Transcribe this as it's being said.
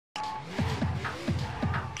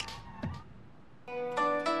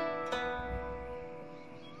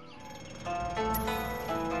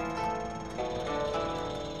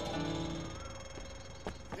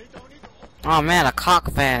Oh man, a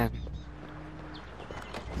cock fan.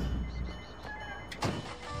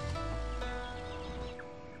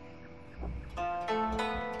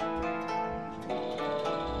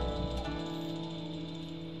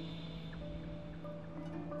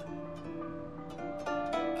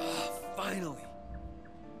 Finally.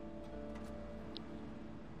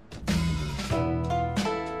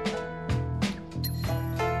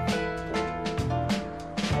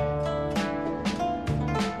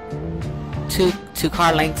 Two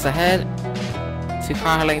car lengths ahead. 2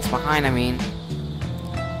 car lengths behind, I mean.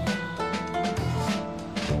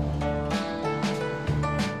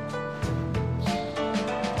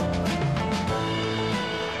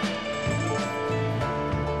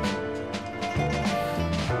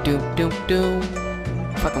 Doom, doom, doom.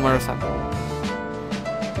 Fucking motorcycle.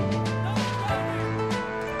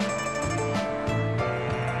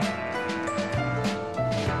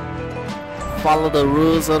 Follow the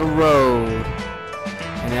rules of the road,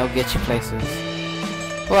 and they'll get you places.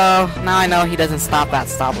 Well, now I know he doesn't stop at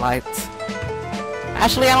stoplights.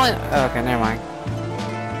 Actually, I don't. Oh, okay, never mind.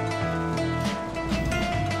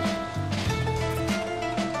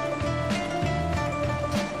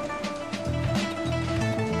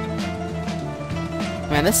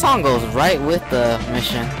 Man, this song goes right with the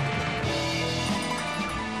mission.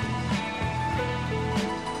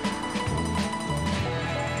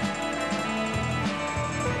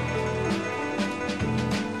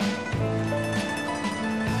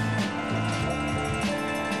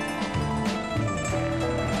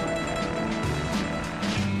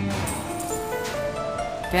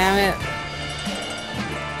 Damn it.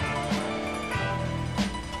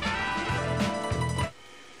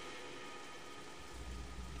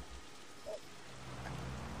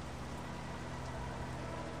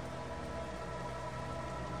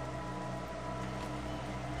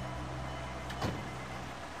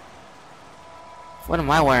 What am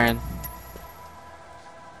I wearing?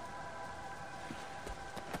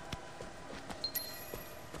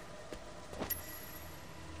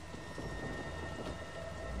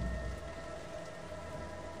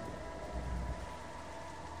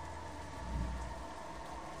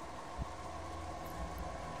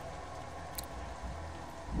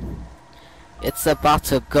 It's about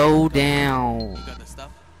to go down. You got the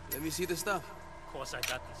stuff? Let me see the stuff. Of course I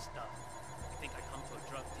got the stuff. You think I come to a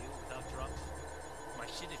drug deal without drugs? My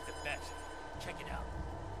shit is the best. Check it out.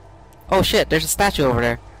 Oh shit, there's a statue over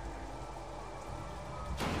there.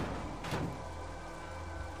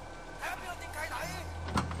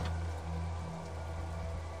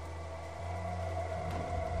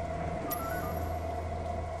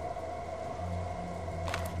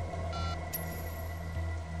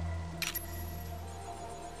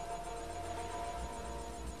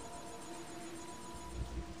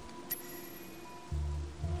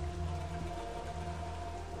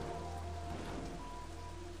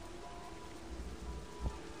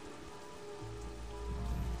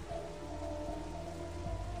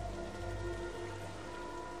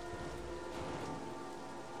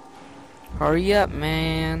 Hurry up,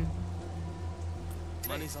 man.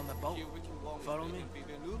 Money's on the boat. Follow me.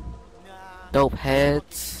 Dope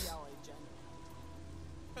heads.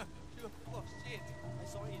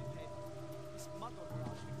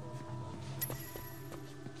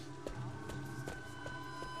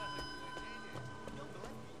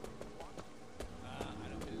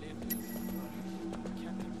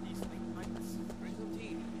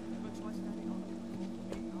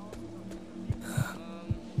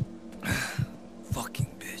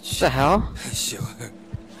 What the hell? Sure.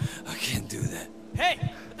 I can't do that. Hey!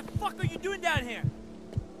 What the fuck are you doing down here?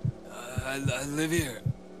 I live here.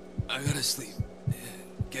 I gotta sleep.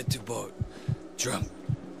 Get to boat. Drunk.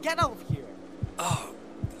 Get out of here! Oh.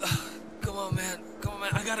 Come on, man. Come on,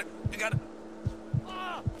 man. I gotta.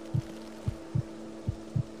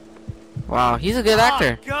 Wow, he's a good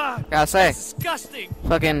actor. God! Gotta say. Disgusting!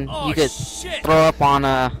 Fucking, Oh, you could shit. throw up on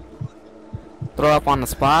the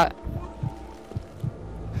spot.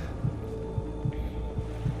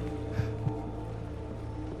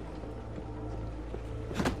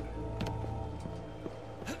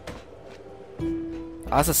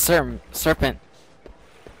 Oh, that's a serpent.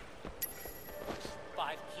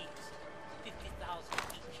 5 keys.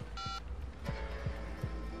 50,000 each.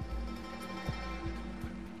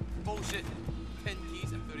 Bullshit. 10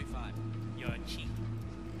 keys and 35. You're a cheat.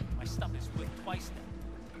 My stuff is worth twice that.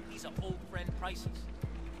 These are old friend prices.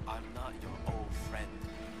 I'm not your old friend.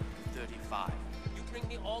 35. You bring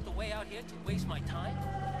me all the way out here to waste my time?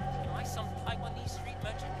 Am I some Taiwanese street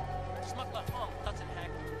merchant? Smuggler Hong doesn't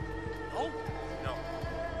hack. No? No.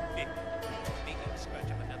 50. Making a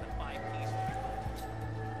scratch of another 5 keys for you.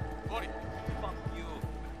 40.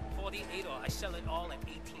 the 8 or I sell it all at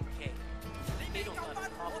 18K. They don't have a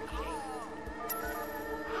problem with the 8.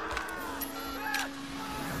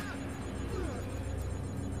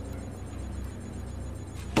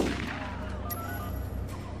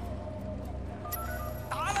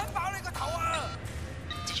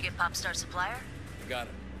 Did you get Popstar supplier? Got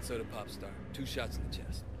it. So did Popstar. 2 shots in the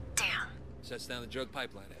chest. Damn. Shuts down the drug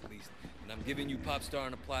pipeline, at least. And I'm giving you Popstar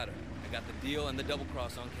on a platter. I got the deal and the double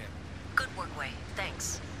cross on camera. Good work, Wei.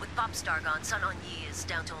 Thanks. With Popstar gone, Sun On Yi is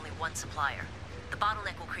down to only one supplier. The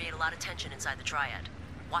bottleneck will create a lot of tension inside the triad.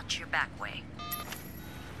 Watch your back, Wei.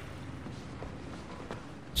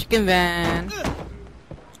 Chicken van.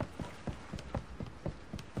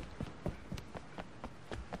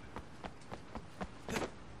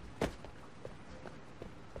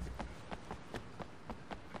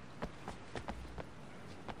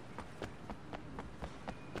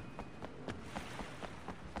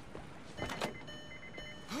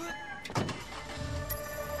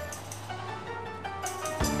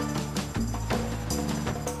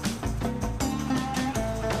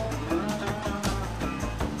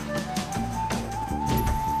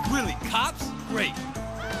 Really? Cops? Great.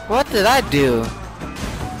 What did I do?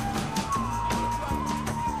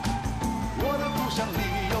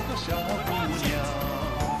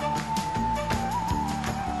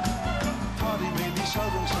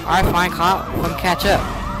 Alright, fine, cop. Come catch up.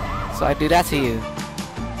 So I do that to you.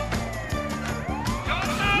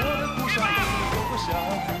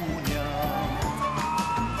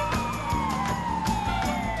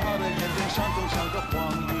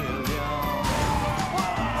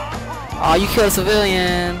 Oh, you killed a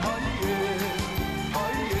civilian.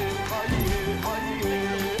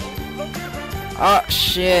 Oh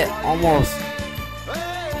shit, almost.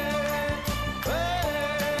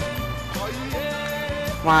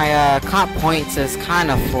 My comp points is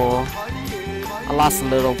kind of full. I lost a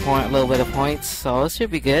little bit of points, so it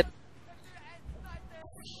should be good.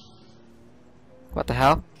 What the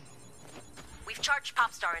hell? We've charged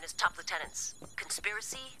Popstar and his top lieutenants.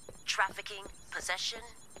 Conspiracy, trafficking, possession,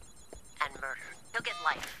 and murder. He'll get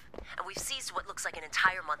life. And we've seized what looks like an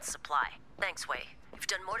entire month's supply. Thanks, Wei. You've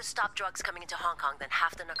done more to stop drugs coming into Hong Kong than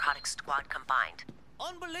half the narcotics squad combined.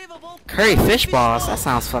 Unbelievable. Curry fish balls? That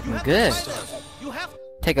sounds fucking good. You have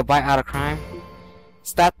Take a bite out of crime.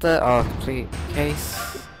 Is that the complete case?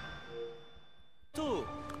 to.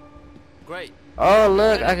 Great. Oh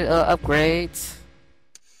look, I can upgrade.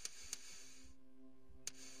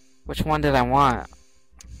 Which one did I want?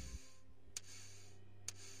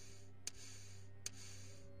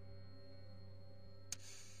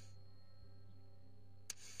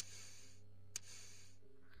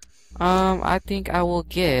 I think I will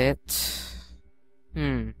get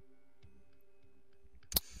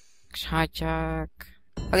hijack.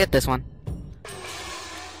 I'll get this one.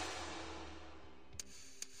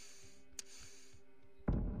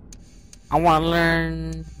 I want to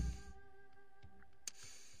learn.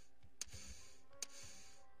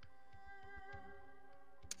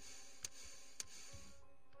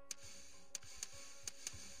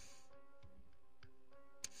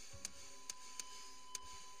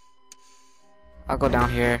 I'll go down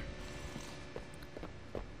here.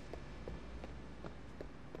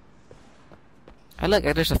 Hey, look,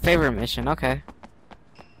 there's a favorite mission. Okay.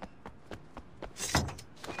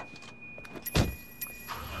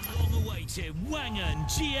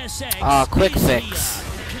 Quick fix.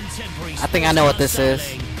 I think I know what this is.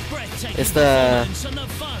 It's the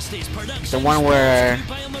one where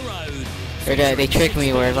they trick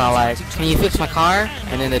me, where it's all like, "Can you fix my car?"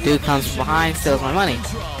 And then the dude comes from behind, steals my money.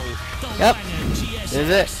 Yep. This is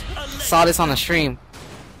it. Saw this on the stream.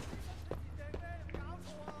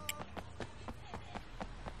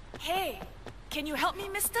 Hey, can you help me,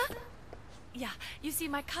 mister? Yeah, you see,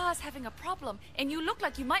 my car's having a problem, and you look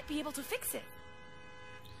like you might be able to fix it.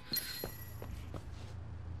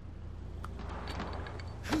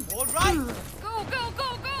 All right. Go, go,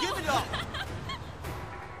 go, go! Give it up.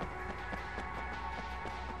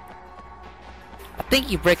 I think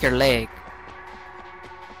you break your leg.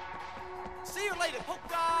 See you later, Poke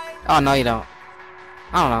guy. Oh no, you don't.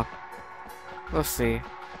 I don't know. We'll see.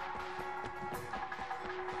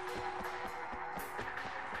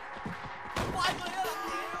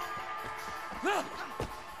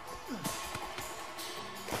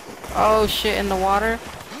 Oh shit, in the water?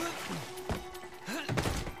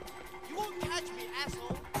 You won't catch me,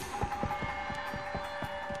 asshole.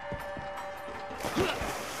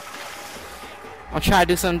 I'm trying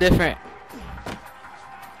to do something different.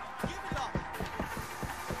 Give it up.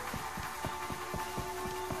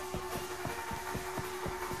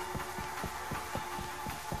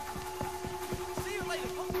 See you later,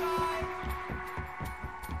 Poke guy.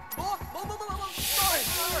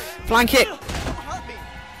 Flying kick.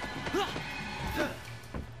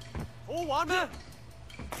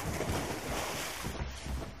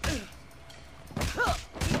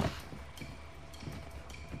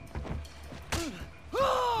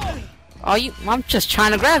 Oh, I'm just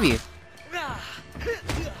trying to grab you.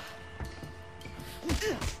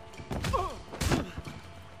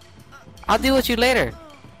 I'll deal with you later.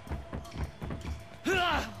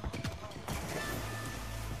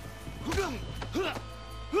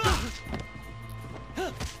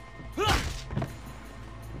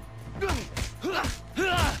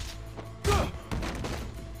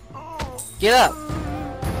 Get up!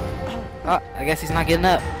 Oh, I guess he's not getting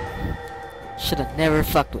up. Should've never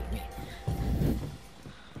fucked with me.